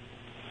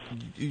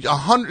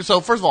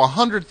 So, first of all,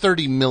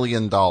 $130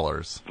 million.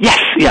 Yes,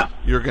 yeah.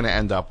 You're going to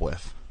end up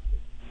with.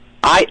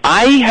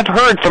 I have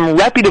heard from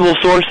reputable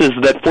sources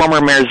that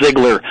former Mayor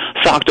Ziegler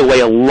socked away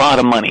a lot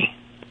of money.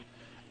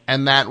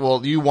 And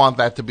you want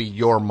that to be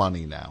your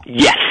money now?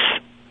 Yes.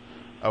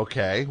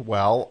 Okay,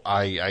 well,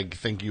 I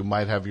think you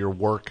might have your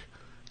work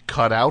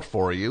cut out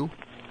for you.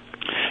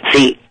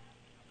 See,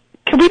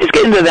 can we just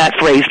get into that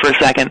phrase for a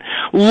second?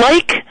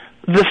 Like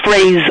the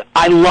phrase,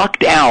 "I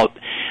lucked out,"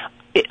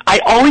 I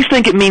always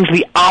think it means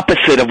the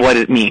opposite of what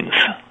it means.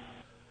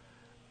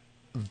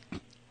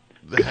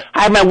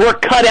 I have my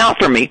work cut out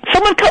for me.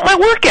 Someone cut my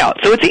work out,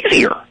 so it's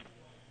easier.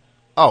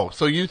 Oh,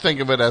 so you think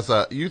of it as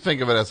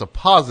a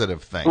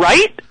positive thing,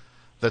 right?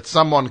 That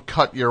someone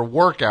cut your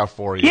work out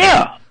for you.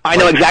 Yeah, I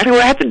know exactly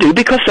what I have to do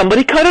because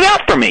somebody cut it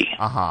out for me.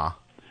 Uh-huh.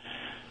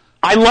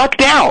 I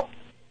lucked out.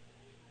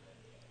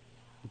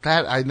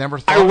 That I never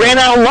thought. I ran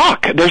out of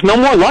luck. There's no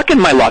more luck in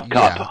my luck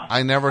cup. Yeah,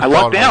 I never. I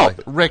lucked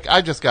out. Rick,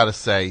 I just got to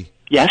say.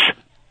 Yes.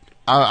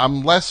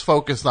 I'm less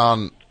focused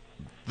on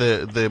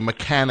the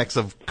mechanics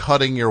of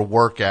cutting your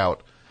work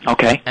out.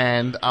 Okay.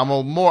 And I'm a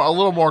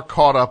little more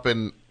caught up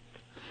in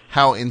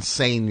how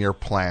insane your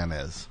plan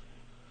is,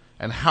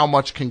 and how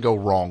much can go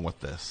wrong with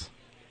this.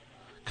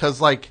 Because,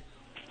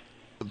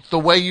 the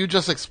way you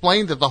just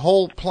explained it, the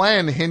whole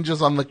plan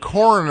hinges on the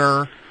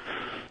coroner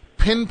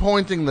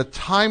pinpointing the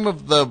time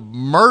of the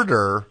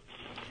murder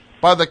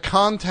by the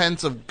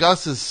contents of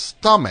Gus's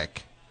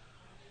stomach.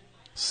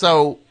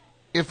 So,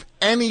 if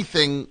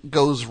anything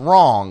goes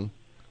wrong,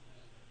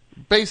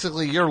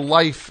 basically your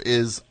life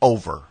is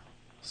over.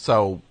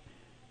 So,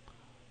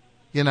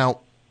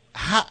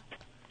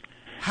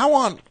 how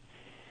on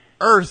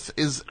earth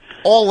is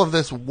all of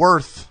this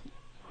worth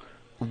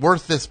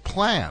this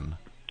plan?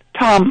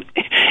 Tom,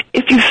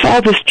 if you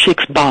saw this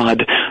chick's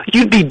bod,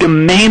 you'd be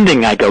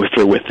demanding I go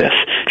through with this.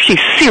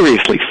 She's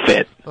seriously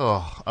fit.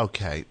 Oh,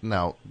 okay.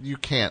 No, you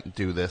can't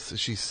do this.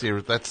 She's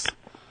serious. That's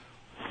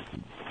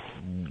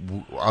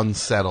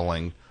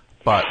unsettling.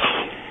 But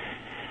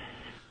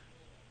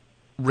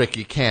Rick,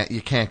 you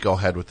can't go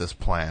ahead with this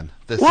plan.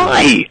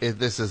 Why?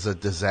 This is a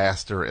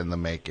disaster in the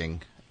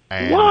making.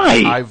 And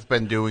Why? I've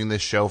been doing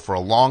this show for a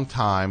long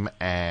time,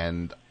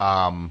 and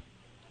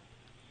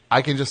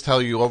I can just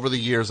tell you, over the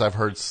years, I've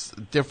heard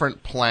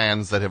different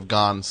plans that have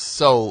gone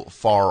so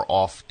far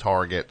off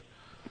target.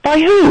 By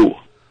who?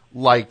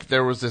 Like,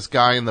 there was this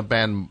guy in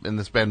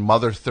this band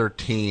Mother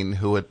 13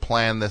 who had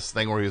planned this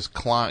thing where he was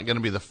going to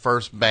be the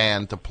first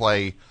band to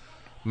play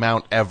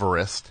Mount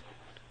Everest,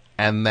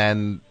 and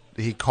then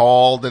he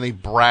called and he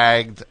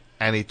bragged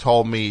and he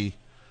told me,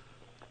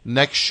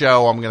 next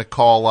show I'm going to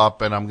call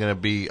up and I'm going to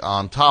be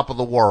on top of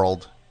the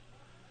world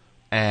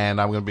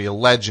and I'm going to be a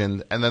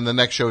legend. And then the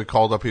next show he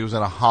called up, he was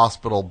in a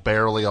hospital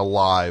barely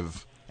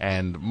alive,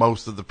 and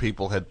most of the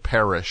people had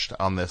perished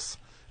on this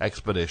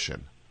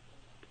expedition.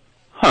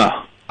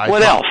 Huh.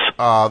 What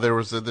else?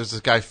 There's this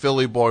guy,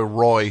 Philly Boy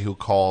Roy, who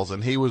calls,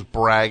 and he was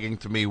bragging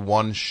to me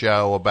one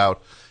show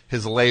about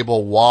his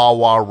label Wah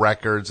Wah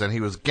Records, and he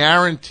was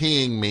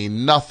guaranteeing me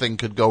nothing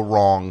could go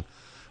wrong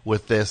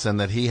with this, and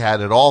that he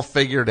had it all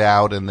figured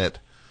out, and that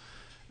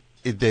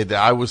it did.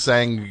 I was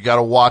saying, you got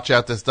to watch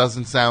out. This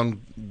doesn't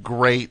sound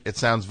great. It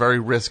sounds very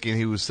risky. And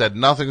he said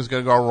nothing was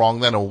going to go wrong.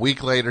 Then a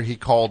week later, he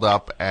called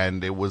up,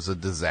 and it was a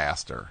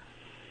disaster.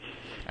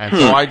 And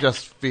so I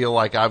just feel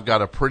like I've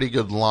got a pretty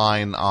good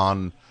line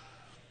on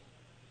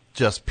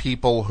just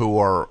people who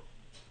are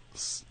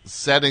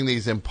setting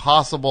these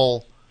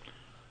impossible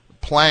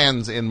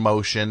plans in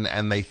motion,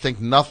 and they think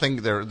nothing.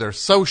 They're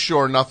so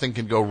sure nothing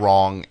can go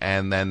wrong,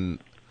 and then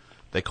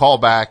they call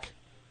back,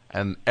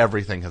 and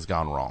everything has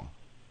gone wrong.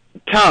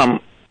 Tom,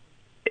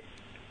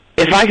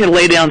 if I could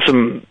lay down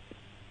some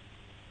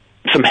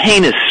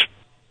heinous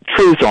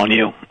truth on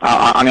you,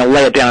 I'm going to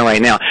lay it down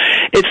right now.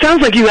 It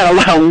sounds like you got a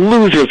lot of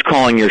losers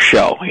calling your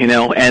show,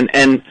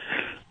 and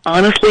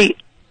honestly,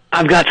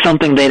 I've got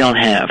something they don't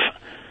have.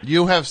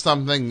 You have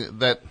something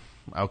that,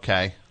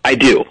 okay. I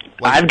do.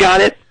 I've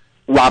got it.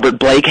 Robert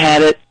Blake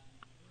had it.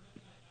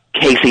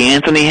 Casey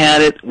Anthony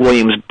had it.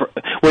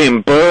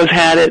 William Burroughs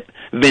had it.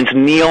 Vince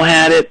Neil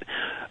had it.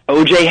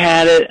 OJ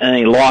had it, and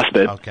he lost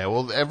it. Okay,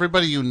 well,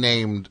 everybody you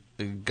named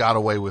got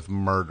away with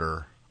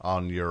murder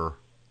on your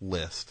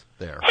list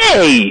there.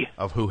 Hey!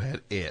 Of who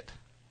had it.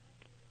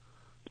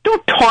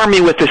 Don't tar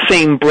me with the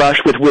same brush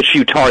with which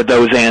you tarred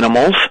those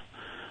animals.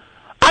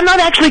 I'm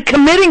not actually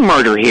committing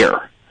murder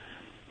here.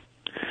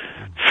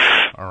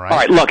 All right. All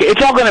right, look,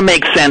 it's all going to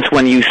make sense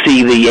when you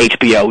see the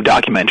HBO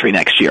documentary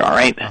next year, all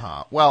right?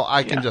 Well,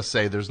 I can just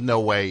say there's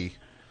no way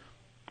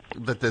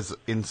that this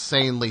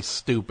insanely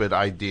stupid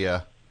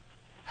idea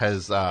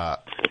has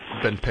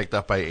been picked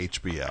up by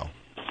HBO.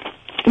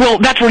 Well,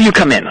 that's where you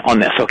come in on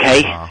this,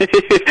 okay?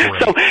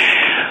 So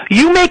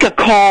you make a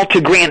call to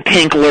Grant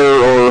Tinkler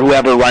or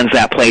whoever runs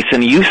that place,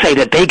 and you say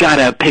that they got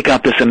to pick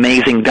up this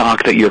amazing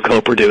doc that you're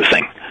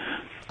co-producing.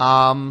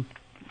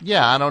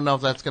 Yeah, I don't know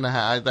if that's going to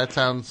happen. That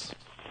sounds...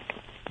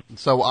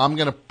 So I'm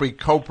going to be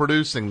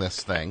co-producing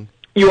this thing.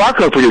 You are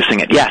co-producing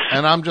it, yes.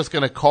 And I'm just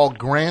going to call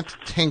Grant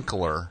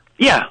Tinkler.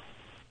 Yeah.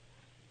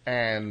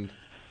 And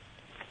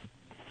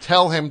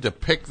tell him to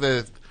pick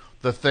the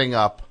thing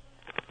up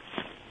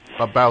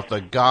about the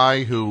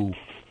guy who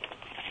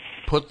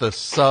put the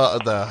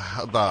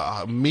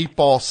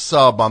meatball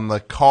sub on the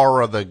car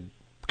of the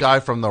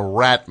guy from the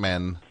Rat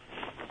Men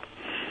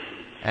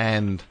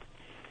and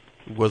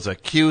was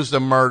accused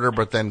of murder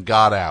but then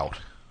got out.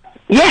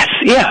 Yes,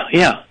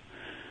 yeah.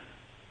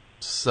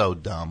 So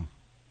dumb.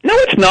 No,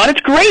 it's not.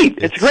 It's great.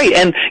 It's great.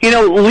 And,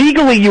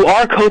 legally you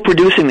are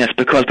co-producing this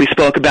because we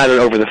spoke about it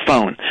over the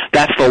phone.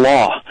 That's the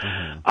law.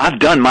 Mm-hmm. I've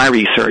done my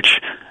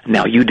research.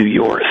 Now you do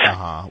yours.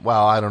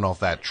 Well, I don't know if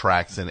that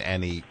tracks in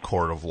any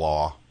court of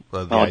law.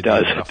 It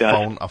does.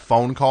 A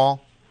phone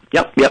call?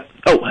 Yep.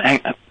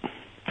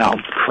 Oh,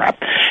 crap.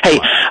 Hey,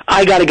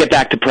 I got to get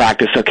back to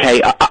practice,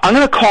 okay? I'm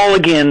going to call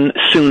again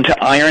soon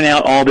to iron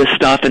out all this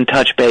stuff and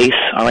touch base,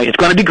 all right? It's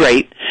going to be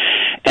great,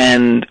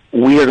 and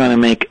we are going to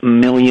make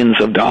millions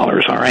of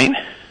dollars, all right?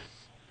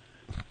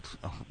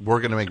 We're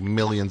going to make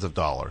millions of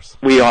dollars.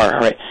 We are, all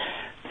right.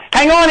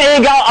 Hang on,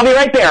 Ig. I'll be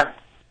right there.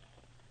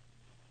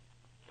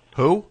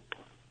 Who?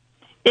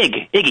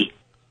 Iggy.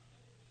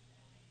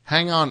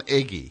 Hang on,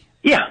 Iggy.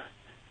 Yeah.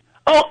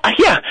 Oh,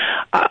 yeah.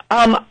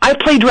 I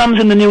play drums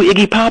in the new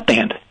Iggy Pop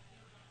band.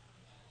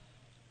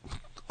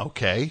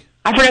 Okay.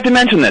 I forgot to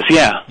mention this.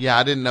 Yeah. Yeah,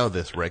 I didn't know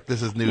this, Rick.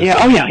 This is news. Yeah.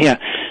 Oh, yeah.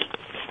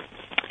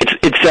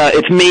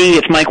 It's me.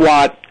 It's Mike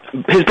Watt.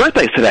 His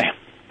birthday's today.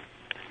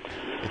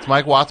 It's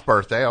Mike Watt's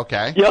birthday.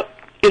 Okay. Yep.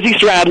 Izzy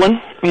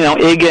Stradlin.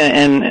 Ig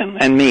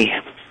and me.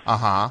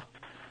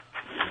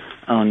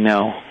 Oh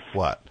no.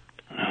 What?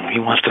 He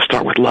wants to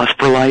start with "Lust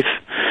for Life."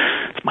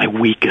 It's my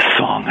weakest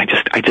song. I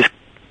just,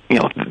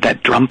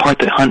 that drum part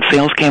that Hunt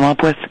Sales came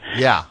up with.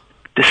 Yeah.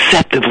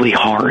 Deceptively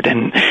hard,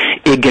 and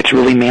it gets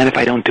really mad if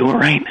I don't do it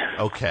right.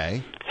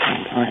 Okay.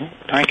 All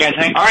right, guys.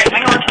 Hang on.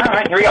 All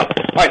right, here we go. All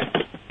right.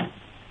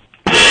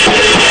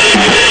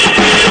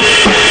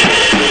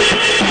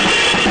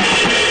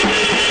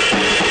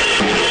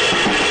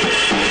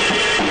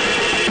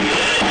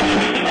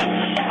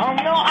 Oh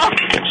no!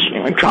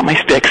 I dropped my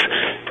sticks.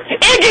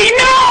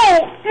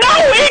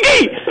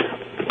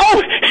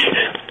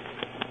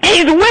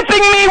 He's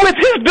whipping me with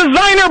his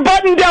designer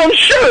button-down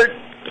shirt.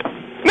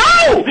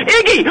 No!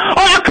 Iggy!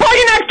 I'll call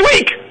you next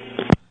week!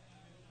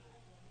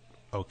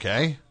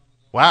 Okay.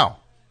 Wow.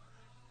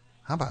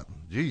 How about,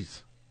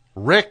 geez.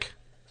 Rick.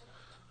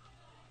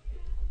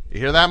 You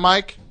hear that,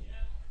 Mike?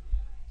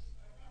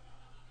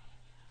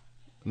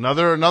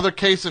 Another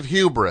case of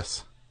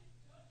hubris.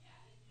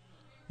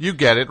 You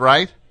get it,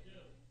 right?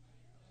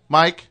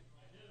 Mike?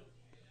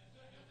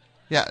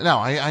 Yeah, no,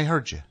 I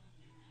heard you.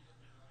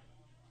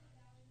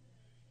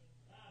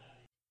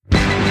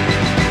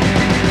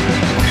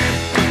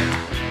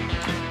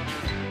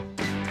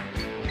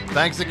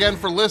 Thanks again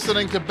for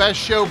listening to Best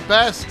Show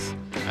Bests.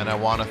 And I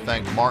want to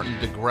thank Martin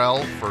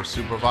DeGrell for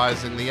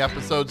supervising the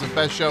episodes of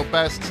Best Show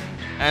Bests.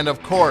 And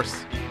of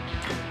course,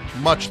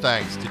 much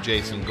thanks to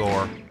Jason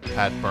Gore,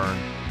 Pat Byrne,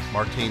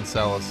 Martine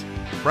Sellis,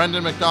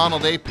 Brendan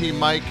McDonald, AP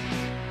Mike,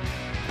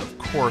 of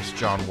course,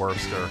 John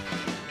Worster.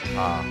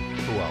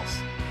 Who else?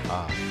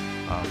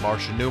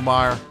 Marcia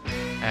Newmeyer.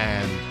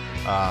 And,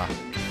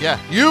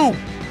 you,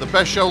 the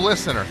Best Show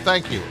listener.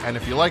 Thank you. And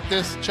if you like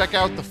this, check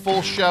out the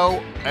full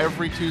show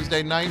every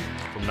Tuesday night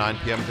from 9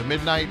 p.m. to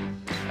midnight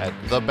at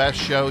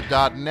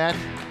thebestshow.net.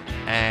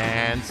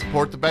 And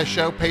support The Best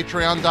Show,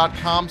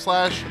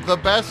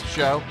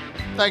 patreon.com/thebestshow.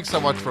 Thanks so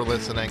much for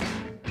listening.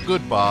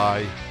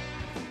 Goodbye.